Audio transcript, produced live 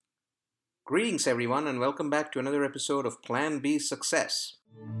Greetings, everyone, and welcome back to another episode of Plan B Success.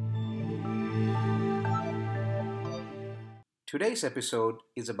 Today's episode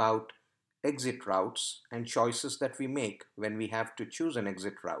is about exit routes and choices that we make when we have to choose an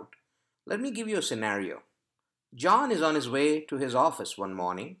exit route. Let me give you a scenario. John is on his way to his office one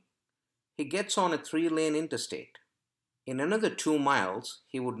morning. He gets on a three-lane interstate. In another 2 miles,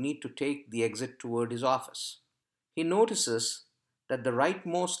 he would need to take the exit toward his office. He notices that the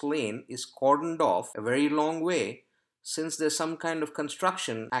rightmost lane is cordoned off a very long way since there's some kind of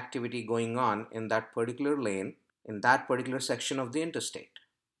construction activity going on in that particular lane, in that particular section of the interstate.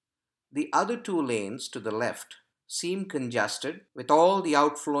 The other two lanes to the left seem congested with all the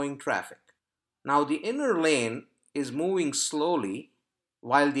outflowing traffic. Now, the inner lane is moving slowly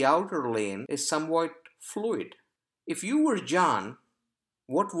while the outer lane is somewhat fluid. If you were John,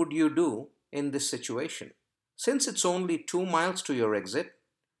 what would you do in this situation? Since it's only 2 miles to your exit,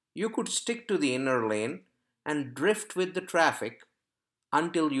 you could stick to the inner lane and drift with the traffic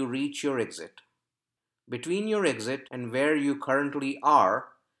until you reach your exit. Between your exit and where you currently are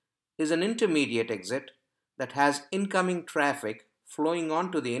is an intermediate exit that has incoming traffic flowing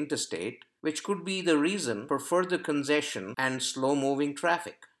onto the interstate, which could be the reason for further congestion and slow moving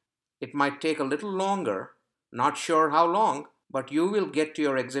traffic. It might take a little longer, not sure how long, but you will get to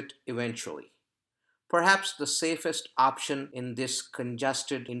your exit eventually. Perhaps the safest option in this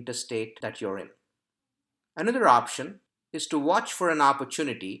congested interstate that you're in. Another option is to watch for an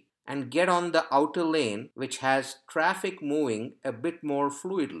opportunity and get on the outer lane which has traffic moving a bit more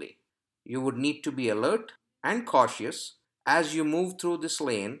fluidly. You would need to be alert and cautious as you move through this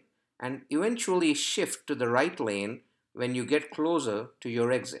lane and eventually shift to the right lane when you get closer to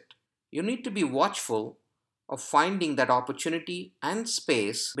your exit. You need to be watchful of finding that opportunity and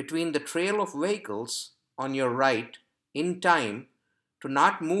space between the trail of vehicles on your right in time to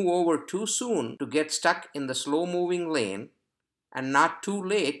not move over too soon to get stuck in the slow moving lane and not too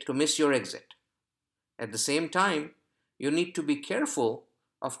late to miss your exit. At the same time, you need to be careful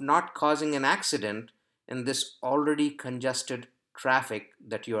of not causing an accident in this already congested traffic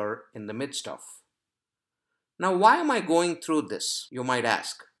that you are in the midst of. Now, why am I going through this, you might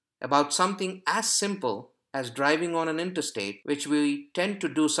ask, about something as simple as driving on an interstate, which we tend to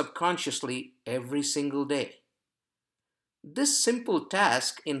do subconsciously every single day? This simple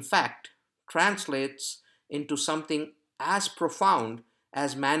task, in fact, translates into something as profound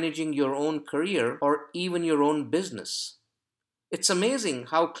as managing your own career or even your own business. It's amazing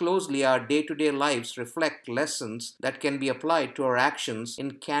how closely our day-to-day lives reflect lessons that can be applied to our actions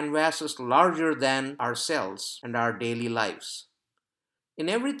in canvases larger than ourselves and our daily lives. In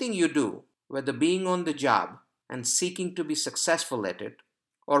everything you do, whether being on the job and seeking to be successful at it,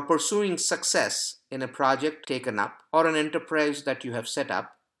 or pursuing success in a project taken up or an enterprise that you have set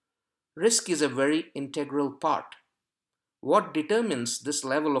up, risk is a very integral part. What determines this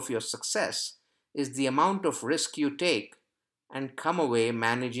level of your success is the amount of risk you take and come away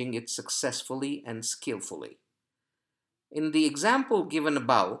managing it successfully and skillfully. In the example given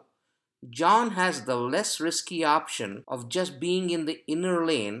above, John has the less risky option of just being in the inner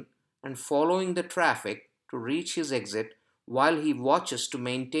lane and following the traffic to reach his exit while he watches to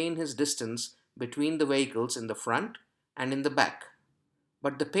maintain his distance between the vehicles in the front and in the back.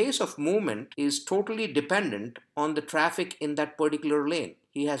 But the pace of movement is totally dependent on the traffic in that particular lane.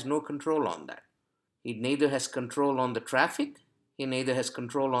 He has no control on that. He neither has control on the traffic, he neither has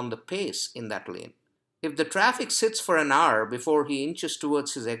control on the pace in that lane. If the traffic sits for an hour before he inches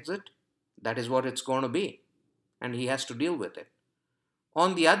towards his exit, that is what it's going to be, and he has to deal with it.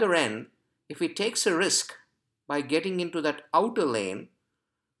 On the other end, if he takes a risk by getting into that outer lane,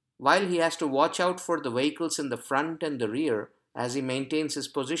 while he has to watch out for the vehicles in the front and the rear as he maintains his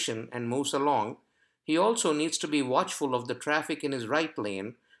position and moves along, he also needs to be watchful of the traffic in his right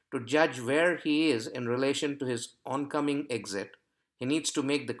lane to judge where he is in relation to his oncoming exit. He needs to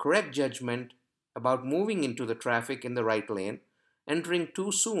make the correct judgment about moving into the traffic in the right lane. Entering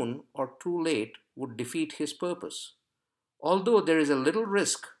too soon or too late would defeat his purpose. Although there is a little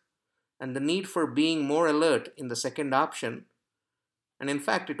risk and the need for being more alert in the second option, and in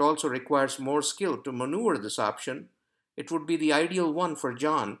fact it also requires more skill to maneuver this option, it would be the ideal one for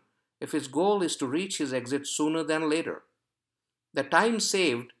John if his goal is to reach his exit sooner than later. The time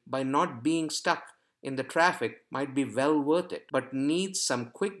saved by not being stuck in the traffic might be well worth it, but needs some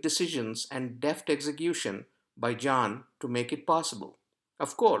quick decisions and deft execution by John to make it possible.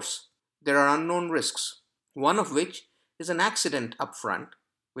 Of course, there are unknown risks, one of which is an accident up front,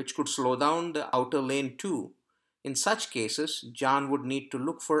 which could slow down the outer lane too. In such cases, John would need to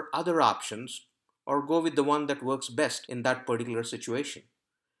look for other options or go with the one that works best in that particular situation.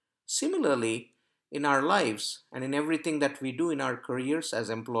 Similarly, in our lives and in everything that we do in our careers as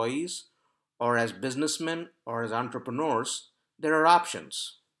employees or as businessmen or as entrepreneurs, there are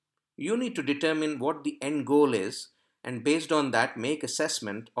options. You need to determine what the end goal is and based on that make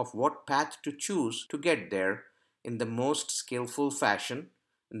assessment of what path to choose to get there in the most skillful fashion,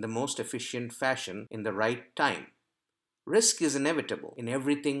 in the most efficient fashion, in the right time. Risk is inevitable in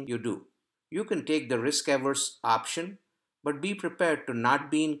everything you do. You can take the risk averse option, but be prepared to not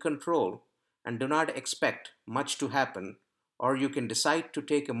be in control and do not expect much to happen, or you can decide to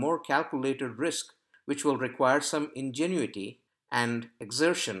take a more calculated risk, which will require some ingenuity and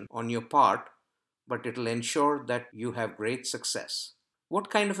exertion on your part, but it will ensure that you have great success.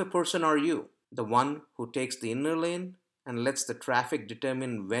 What kind of a person are you? The one who takes the inner lane and lets the traffic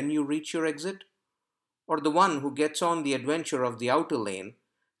determine when you reach your exit? Or the one who gets on the adventure of the outer lane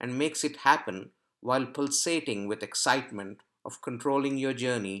and makes it happen while pulsating with excitement of controlling your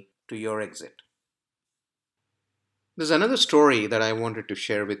journey to your exit? There's another story that I wanted to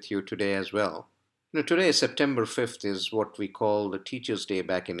share with you today as well. Today, September 5th, is what we call the Teacher's Day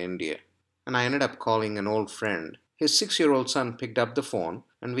back in India. And I ended up calling an old friend. His 6-year-old son picked up the phone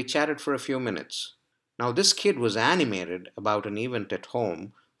and we chatted for a few minutes. Now, this kid was animated about an event at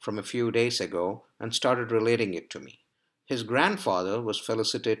home from a few days ago and started relating it to me. His grandfather was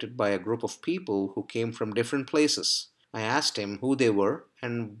felicitated by a group of people who came from different places. I asked him who they were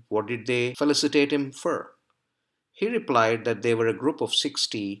and what did they felicitate him for. He replied that they were a group of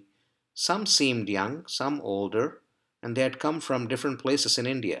 60. Some seemed young, some older, and they had come from different places in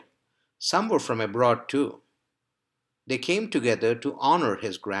India. Some were from abroad too. They came together to honor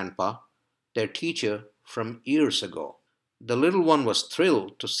his grandpa, their teacher from years ago. The little one was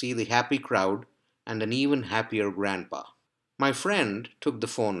thrilled to see the happy crowd and an even happier grandpa. My friend took the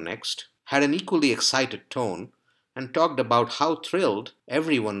phone next, had an equally excited tone, and talked about how thrilled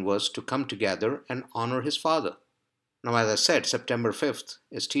everyone was to come together and honor his father. Now, as I said, September 5th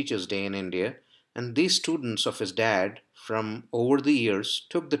is Teacher's Day in India, and these students of his dad from over the years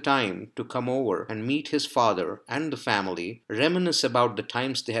took the time to come over and meet his father and the family, reminisce about the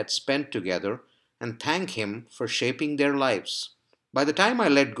times they had spent together, and thank him for shaping their lives. By the time I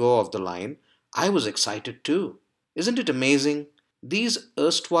let go of the line, I was excited too. Isn't it amazing? These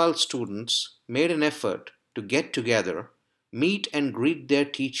erstwhile students made an effort to get together, meet and greet their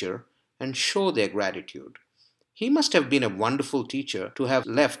teacher, and show their gratitude. He must have been a wonderful teacher to have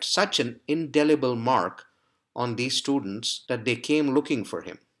left such an indelible mark on these students that they came looking for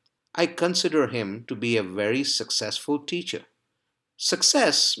him. I consider him to be a very successful teacher.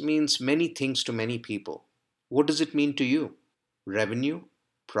 Success means many things to many people. What does it mean to you? Revenue,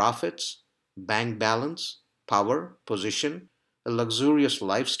 profits, bank balance, power, position, a luxurious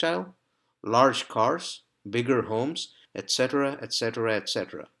lifestyle, large cars, bigger homes, etc., etc.,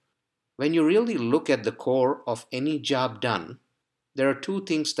 etc. When you really look at the core of any job done, there are two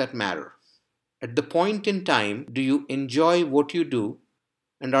things that matter. At the point in time, do you enjoy what you do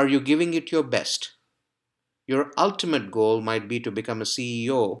and are you giving it your best? Your ultimate goal might be to become a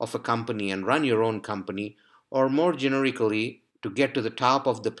CEO of a company and run your own company, or more generically, to get to the top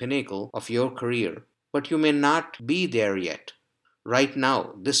of the pinnacle of your career. But you may not be there yet. Right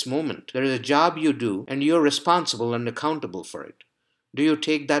now, this moment, there is a job you do and you're responsible and accountable for it. Do you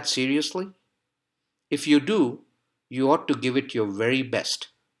take that seriously? If you do, you ought to give it your very best.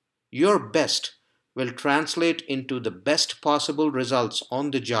 Your best will translate into the best possible results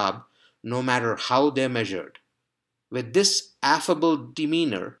on the job, no matter how they're measured. With this affable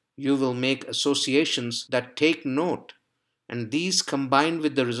demeanor, you will make associations that take note, and these combined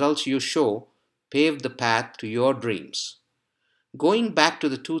with the results you show pave the path to your dreams. Going back to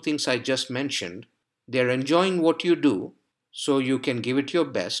the two things I just mentioned, they're enjoying what you do so you can give it your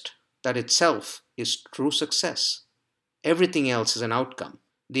best. That itself is true success. Everything else is an outcome.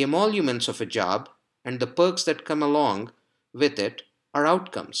 The emoluments of a job and the perks that come along with it are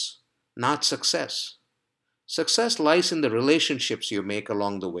outcomes, not success. Success lies in the relationships you make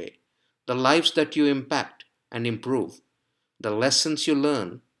along the way, the lives that you impact and improve, the lessons you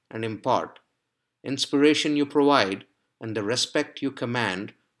learn and impart, inspiration you provide, and the respect you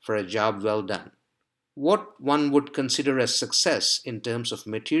command for a job well done. What one would consider as success in terms of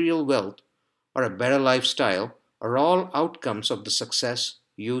material wealth or a better lifestyle are all outcomes of the success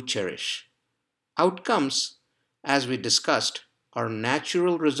you cherish. Outcomes, as we discussed, are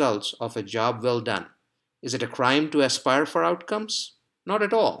natural results of a job well done. Is it a crime to aspire for outcomes? Not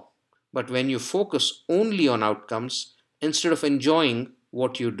at all. But when you focus only on outcomes instead of enjoying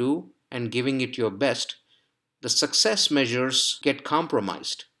what you do and giving it your best, the success measures get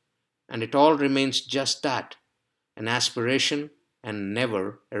compromised, and it all remains just that, an aspiration and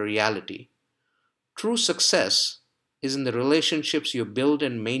never a reality. True success is in the relationships you build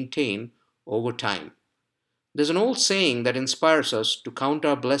and maintain over time. There's an old saying that inspires us to count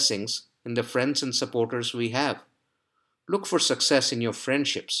our blessings in the friends and supporters we have. Look for success in your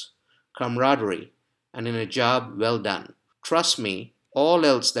friendships, camaraderie, and in a job well done. Trust me, all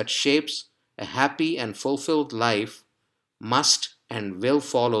else that shapes a happy and fulfilled life must and will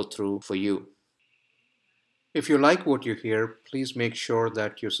follow through for you. If you like what you hear, please make sure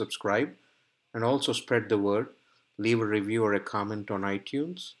that you subscribe and also spread the word. Leave a review or a comment on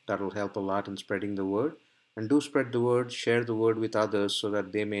iTunes. That will help a lot in spreading the word. And do spread the word, share the word with others so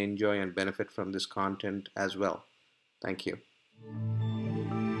that they may enjoy and benefit from this content as well. Thank you.